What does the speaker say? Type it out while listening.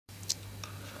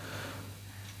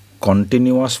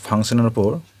Continuous ফাংশনের উপর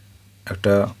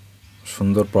একটা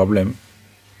সুন্দর problem.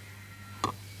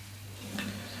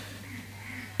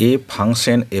 A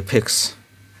function fx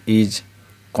is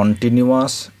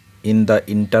continuous in the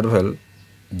interval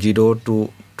 0 to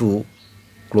 2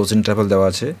 close interval দেওয়া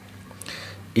আছে।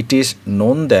 It is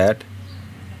known that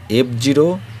f0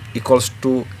 equals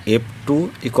to f2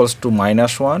 equals to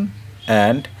 -1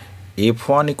 and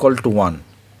f1 equal to 1.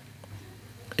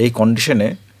 এই কন্ডিশনে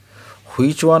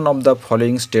which one of the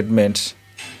following statements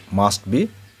must be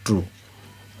true?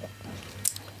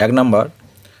 এক number,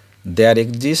 there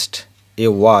exists a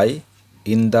y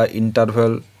in the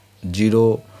interval 0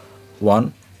 1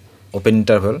 open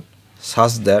interval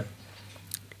such that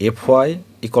fy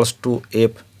equals to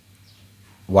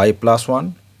fy plus 1.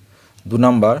 2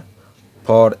 number,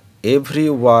 for every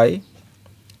y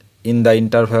in the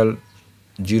interval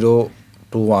 0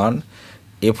 to 1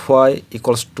 fy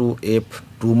equals to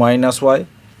f2 minus y.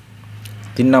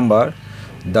 3 number,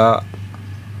 the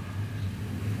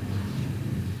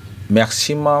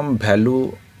maximum value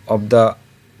of the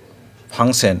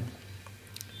function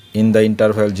in the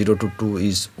interval 0 to 2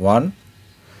 is 1.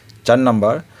 4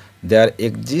 number, there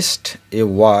exists a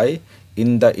y in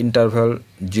the interval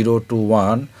 0 to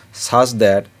 1 such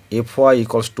that fy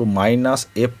equals to minus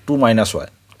f2 minus y.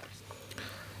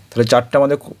 তাহলে চারটা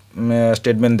আমাদের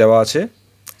statement দেওয়া আছে,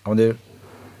 আমাদের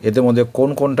এদের মধ্যে কোন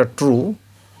কোনটা ট্রু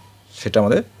সেটা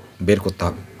আমাদের বের করতে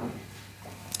হবে।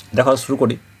 দেখা শুরু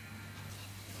করি।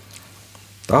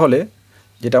 তাহলে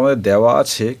যেটা আমাদের দেওয়া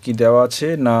আছে, কি দেওয়া আছে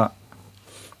না,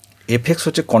 এফএক্স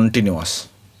হচ্ছে continuous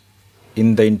in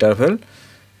the interval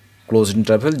close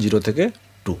interval 0 থেকে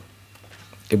 2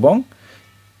 এবং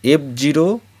f0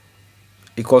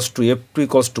 equals to f2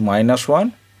 equals to -1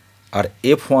 R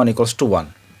f1 equals to 1।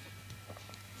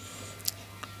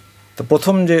 তো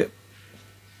প্রথম যে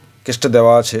কেসটা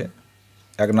দেওয়া আছে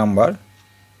 1 নাম্বার,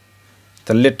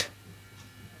 তা লেট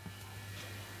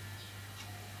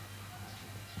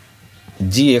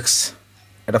gx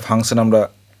একটা ফাংশন আমরা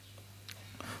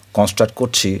কনস্ট্রাক্ট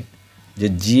করছি যে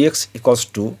gx equals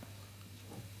to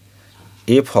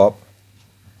f of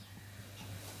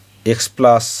x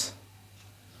plus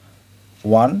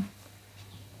 1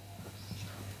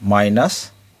 minus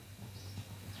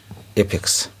fx।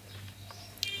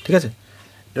 ঠিক আছে,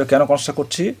 এটা কেন কনস্ট্রাক্ট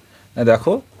করছি না,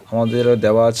 দেখো আমাদের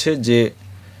দেওয়া আছে যে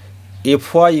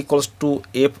fy equals to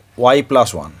fy plus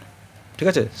 1। ঠিক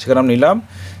আছে, সেখানে আমরা নিলাম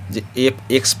যে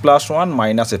fx প্লাস 1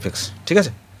 মাইনাস fx। ঠিক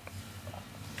আছে,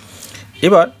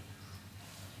 এবার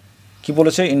কি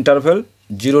বলেছে ইন্টারভেল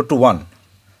 0 to 1,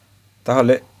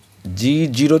 তাহলে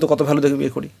g0 তো কত ভ্যালু দেখে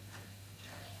বের করি।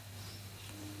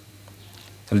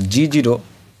 তাহলে g0,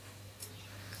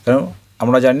 কারণ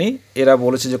আমরা জানি এরা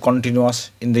বলেছে যে কন্টিনিউয়াস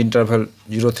ইন দ্য ইন্টারভেল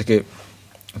 0 থেকে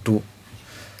 2,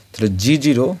 তাহলে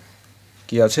g0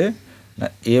 কি আছে না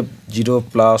f0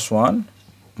 plus 1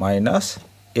 minus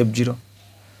f0,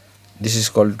 this is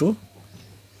equal to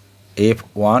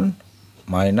f1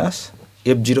 minus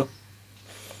f0।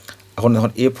 এখন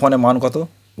দেখুন f1 এর মান কত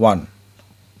 1,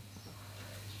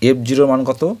 f0 মান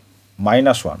কত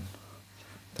 -1,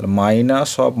 তাহলে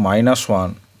minus of -1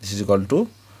 this is equal to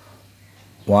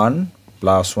 1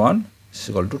 plus 1 this is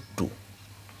equal to 2।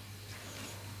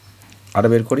 আর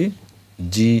বের করি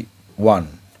g1,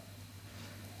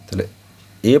 তাহলে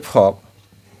f of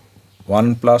 1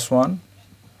 plus 1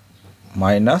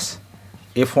 minus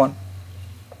f1,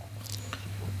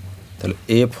 তাহলে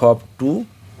f of 2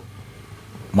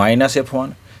 minus f1,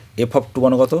 f of 2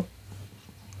 মান কত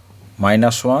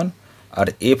 -1 আর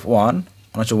f1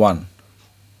 হচ্ছে 1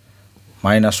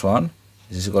 -1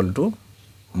 ইজ ইকুয়াল টু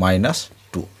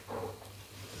 -2।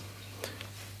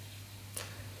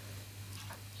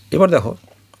 এবার দেখো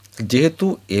যেহেতু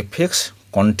fx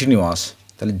কন্টিনিউয়াস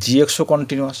তাহলে gxও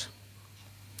কন্টিনিউয়াস,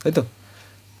 তাই তো।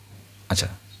 আচ্ছা,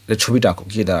 এটা ছবিটা আঁকো,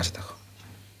 গিয়ে দেওয়া আছে দেখো,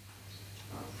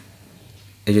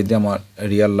 এই যদি আমার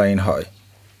রিয়াল লাইন হয়,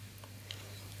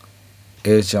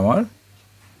 এ হচ্ছে আমার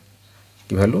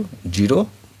কি ভ্যালু 0,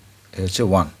 এ হচ্ছে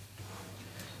 1,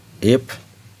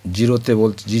 f0তে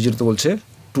বলছে g0তে বলছে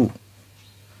 2,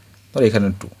 তাহলে এখানে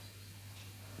 2,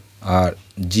 আর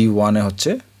g1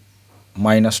 হচ্ছে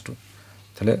 -2,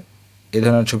 তাহলে এই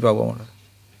ধরনের ছবি পাবো আমরা।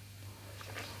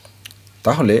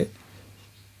 তাহলে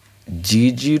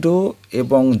g0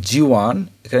 এবং g1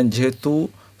 এখানে যেহেতু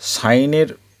সাইনের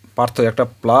পার্থক্য একটা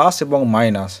প্লাস এবং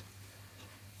মাইনাস,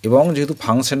 এবং যেহেতু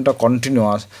ফাংশনটা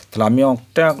কন্টিনিউয়াস, তাহলে আমি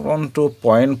একটা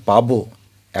পয়েন্ট পাবো,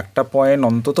 একটা পয়েন্ট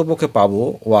অন্তত পক্ষে পাবো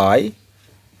y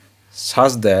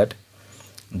সাচ দ্যাট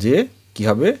যে কী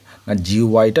হবে না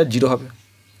gy-টা 0 হবে।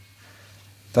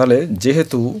 তাহলে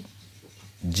যেহেতু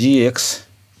gx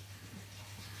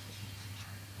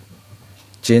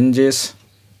changes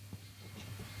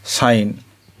sign,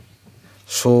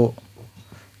 so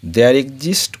there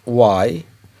exists y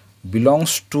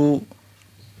belongs to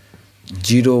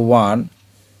 0 1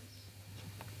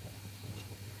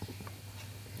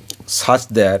 such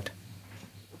that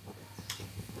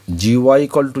gy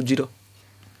equal to 0।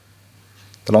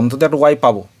 তাহলে অন্তত একটা y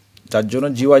পাবো যার জন্য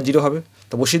gy 0 হবে,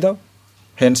 তো বসিয়ে দাও।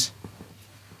 Haynes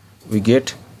we get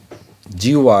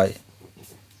gy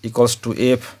equals to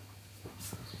f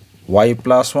y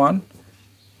plus 1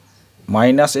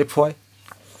 minus fy।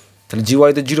 তাহলে gy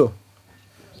তো 0,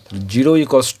 তাহলে 0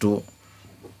 equals to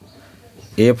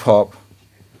f of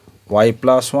y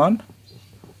plus 1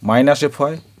 minus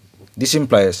fy। This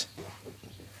implies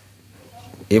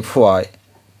fy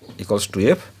equals to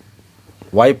f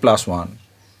y plus 1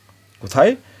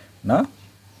 কোথায় না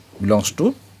belongs to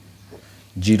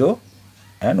 0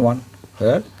 and 1,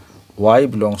 where y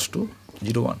belongs to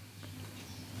 0 1।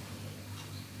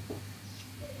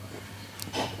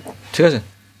 ঠিক আছে,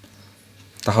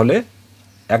 তাহলে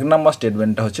 1 নম্বর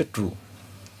স্টেটমেন্টটা হচ্ছে true.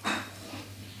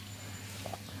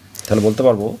 তাহলে বলতে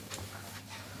পারবো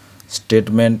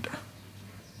স্টেটমেন্ট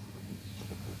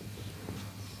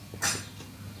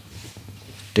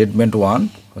 1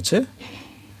 হচ্ছে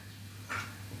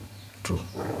ট্রু।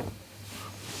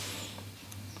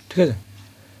 ঠিক আছে,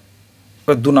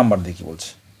 এবার 2 নাম্বার দিয়ে কী বলছে?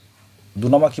 2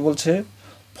 নাম্বার কী বলছে?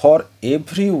 For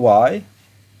every Y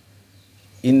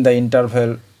in the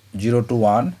interval 0 to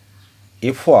 1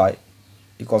 fy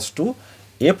equals to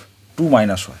f2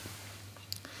 minus y।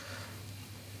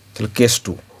 তাহলে case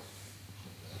 2,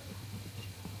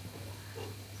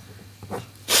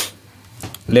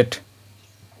 let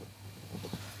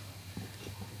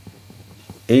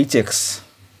hx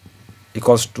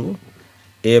equals to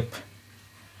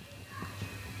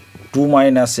f2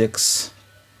 minus x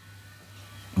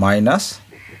minus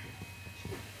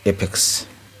fx।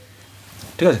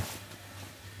 ঠিক আছে,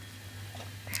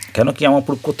 কেন কি আমার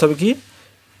প্রুফ করতে হবে কি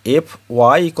F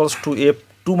Y equals to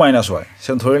f2 minus y,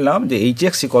 সেটা ধরে নিলাম যে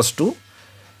hx equals to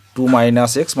 2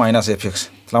 minus x minus fx।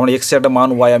 তাহলে আমরা x এর একটা মান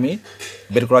y আমি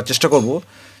বের করার চেষ্টা করব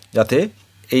যাতে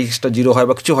এই xটা 0 হয়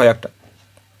বা কিছু হয় একটা।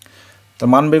 তার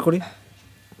মান বের করি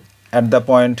অ্যাট দ্য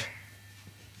পয়েন্ট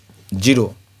 0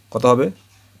 কত হবে?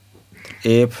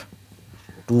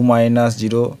 f2 minus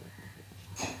 0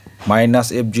 minus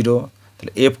f0,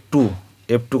 তাহলে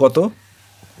f2 কত?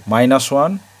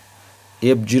 -1,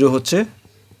 f0 হচ্ছে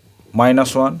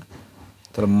 -1,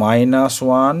 তাহলে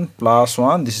 -1 +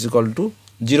 1 this is equal to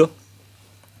 0।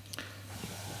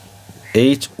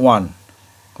 h1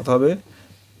 কত হবে?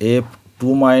 f2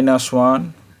 minus 1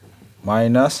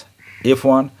 minus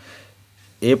f1,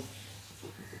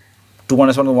 f2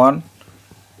 minus 1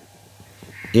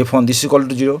 f1 this is equal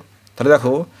to 0। তাহলে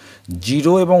দেখো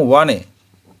 0 এবং 1-এ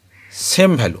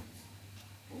সেম ভ্যালু,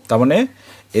 তার মানে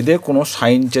এদের কোনো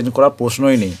সাইন চেঞ্জ করার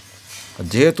প্রশ্নই নেই।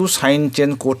 যেহেতু সাইন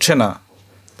চেঞ্জ করছে না,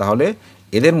 তাহলে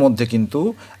এদের মধ্যে কিন্তু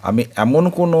আমি এমন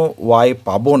কোনো ওয়াই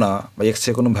পাবো না বা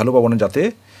এক্সের কোনো ভ্যালু পাবো না যাতে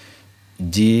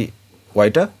জি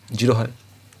ওয়াইটা 0 হয়।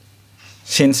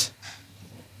 Since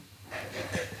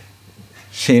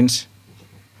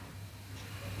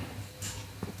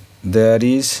there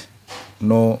is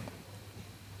no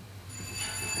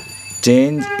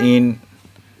change in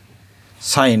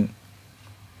sign,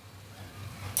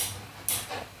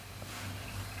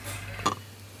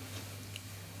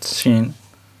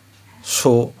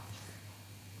 so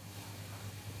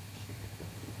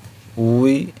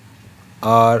we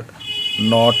are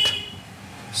not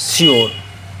sure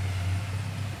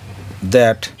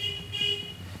that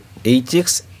hx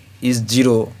is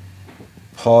 0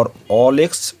 for all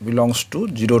x belongs to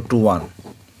 0 to 1।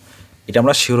 এটা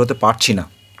আমরা শিওর হতে পারছি না,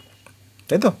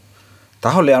 তাই তো?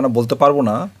 তাহলে আমরা বলতে পারবো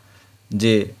না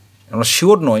যে আমরা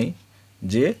শিওর নই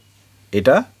যে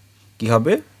এটা কি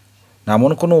হবে,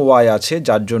 এমন কোনো ওয়াই আছে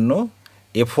যার জন্য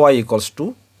fy ইকলস টু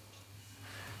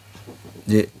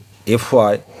যে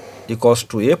fy equals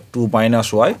to f2 minus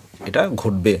y এটা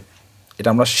ঘটবে, এটা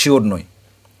আমরা শিওর নই।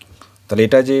 তাহলে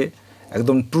এটা যে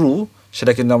একদম ট্রু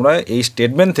সেটা কিন্তু আমরা এই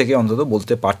স্টেটমেন্ট থেকে অন্তত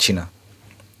বলতে পারছি না।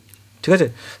 ঠিক আছে,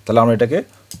 তাহলে আমরা এটাকে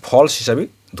ফলস হিসাবে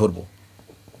ধরব।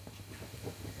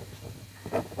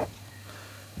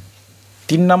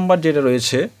 3 নাম্বার যেটা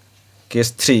রয়েছে case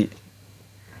 3,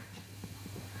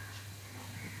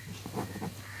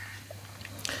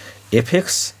 fx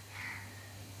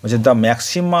which is the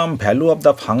maximum value of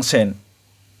the function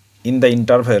in the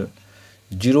interval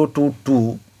 0 to 2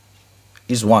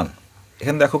 is 1।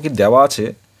 এখানে দেখো কি দেওয়া আছে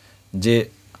যে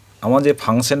আমার যে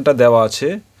ফাংশনটা দেওয়া আছে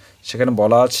সেখানে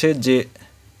বলা আছে যে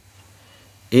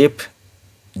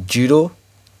f0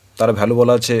 তার ভ্যালু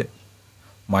বলা আছে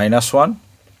 -1,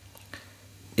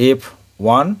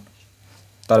 f1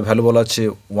 তার ভ্যালু বলা আছে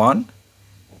 1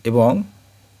 এবং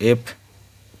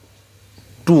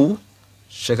f2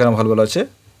 সেখানে ভ্যালু বলা আছে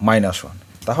 -1।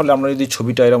 তাহলে আমরা যদি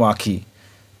ছবিটা এরকম আঁকি,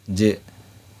 যে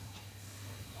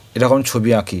এরকম ছবি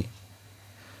আঁকি,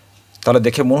 তাহলে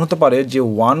দেখে মনে হতে পারে যে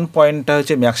 1 পয়েন্টটা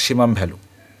হচ্ছে ম্যাক্সিমাম ভ্যালু।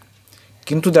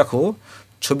 কিন্তু দেখো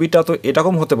ছবিটা তো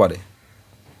এরকম হতে পারে,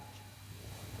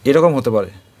 এরকম হতে পারে,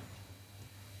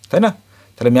 তাই না?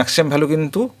 তাহলে ম্যাক্সিমাম ভ্যালু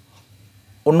কিন্তু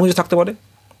অন্য কিছু থাকতে পারে।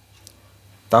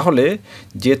 তাহলে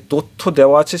যে তথ্য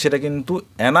দেওয়া আছে সেটা কিন্তু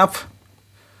এনাফ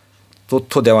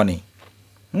তথ্য দেওয়া নেই।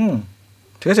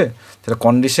 ঠিক আছে? তাহলে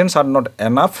conditions are not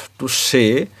enough to say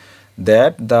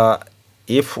that the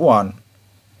f1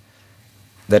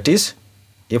 that is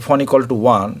f1 equal to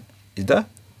 1 is the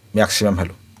maximum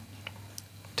value.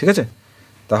 ঠিক আছে?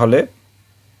 তাহলে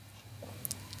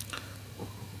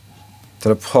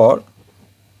for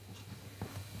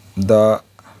the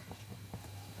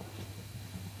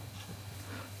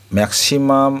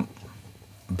maximum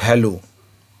value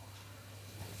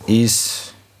is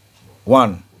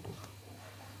 1,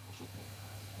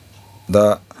 the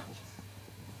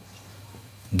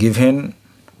given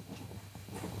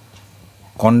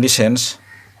conditions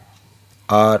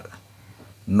are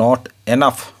not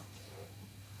enough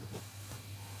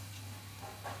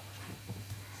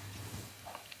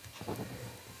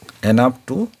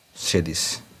to say this।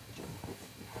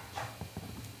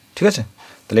 ঠিক আছে?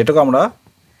 তাহলে এটাকে আমরা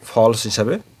false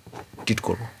হিসাবে treat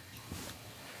করব।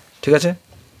 ঠিক আছে?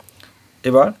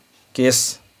 এবার কেস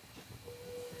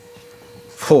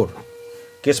 4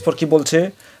 কি বলছে?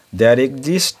 দেয়ার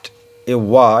exist A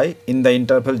Y in the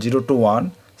interval 0 to 1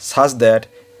 such that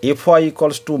fy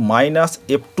equals to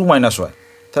 -f2 - y।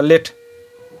 তাহলে লেট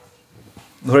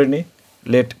ধরে নিই,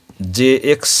 late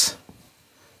jx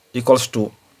equals to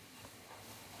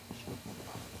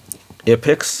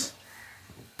fx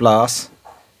plus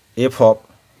f of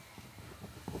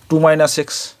 2 - x।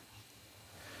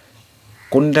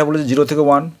 কোনটা বলেছে 0 থেকে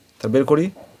 1? তা বের করি।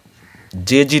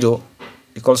 j0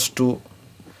 equals to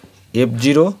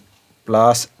f0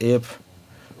 plus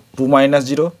f2 -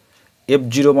 0।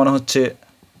 f0 মানে হচ্ছে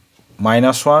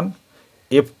 -1,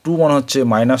 f2 মানে হচ্ছে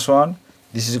 -1,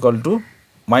 this is equal to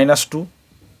 -2।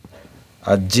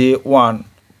 R j1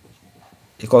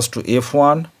 equals to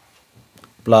f1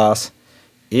 plus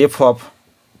f of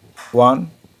 1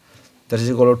 that is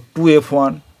equal to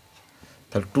 2f1।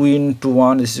 তাহলে 2 ×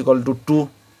 1 ইজ ইকুয়াল টু 2।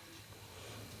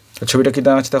 ছবিটা কী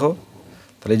দাঁড়াচ্ছে দেখো।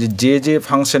 তাহলে যে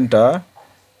ফাংশনটা,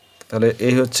 তাহলে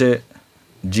এই হচ্ছে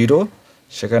 0,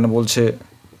 সেখানে বলছে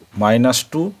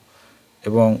 -2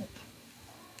 এবং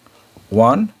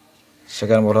 1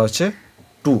 সেখানে বলা হচ্ছে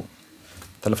 2।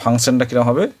 তাহলে ফাংশনটা কীরকম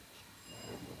হবে?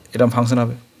 এরকম ফাংশন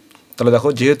হবে। তাহলে দেখো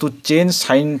যেহেতু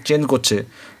সাইন চেঞ্জ করছে,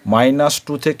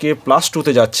 -2 থেকে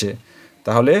 +2-তে যাচ্ছে,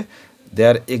 তাহলে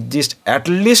দেয়ার exist at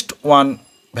least one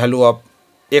value of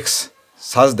x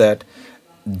such that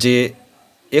J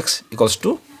x equals to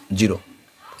 0।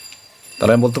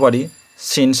 তাহলে আমি বলতে পারি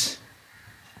since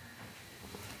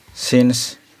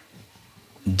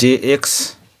J x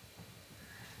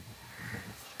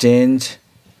change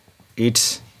it's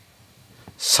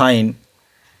sign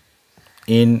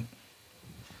in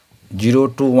 0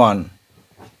 to 1,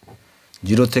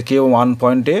 0 থেকে 1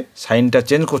 পয়েন্টে সাইনটা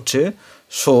চেঞ্জ করছে,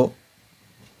 so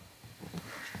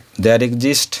there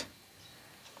exist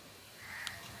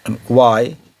y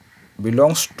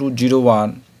belongs to 0, 1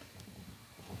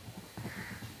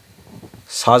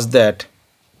 such that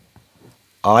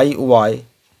iy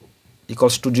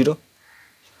equals to 0.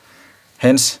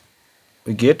 Hence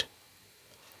we get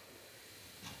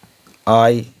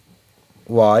iy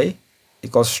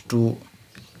equals to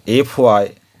fy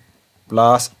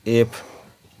plus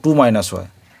f2 - y.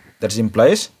 That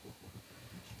implies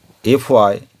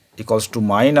fy equals to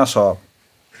minus of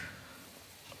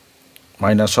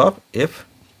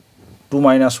f2 -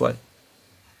 y।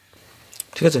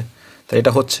 ঠিক আছে? তাই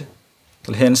এটা হচ্ছে।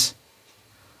 তাহলে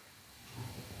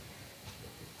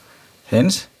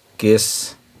Haynes case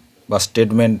বা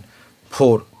statement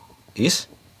 4 is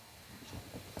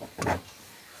true.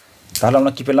 তাহলে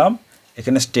আমরা কী পেলাম?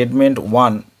 এখানে স্টেটমেন্ট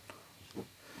 1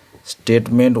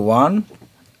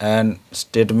 অ্যান্ড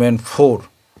স্টেটমেন্ট 4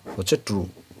 হচ্ছে ট্রু।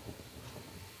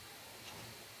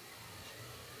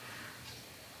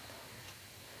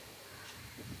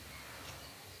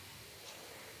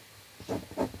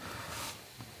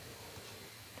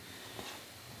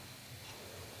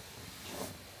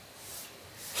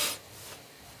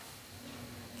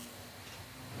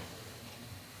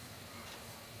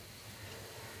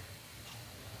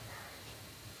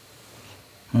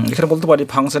 এখানে বলতে পারি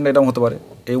ফাংশনটা এরকম হতে পারে,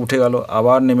 এই উঠে গেল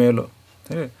আবার নেমে এলো,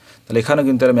 ঠিক আছে, তাহলে এখানেও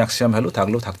কিন্তু এর ম্যাক্সিমাম ভ্যালু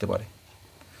থাকলেও থাকতে পারে।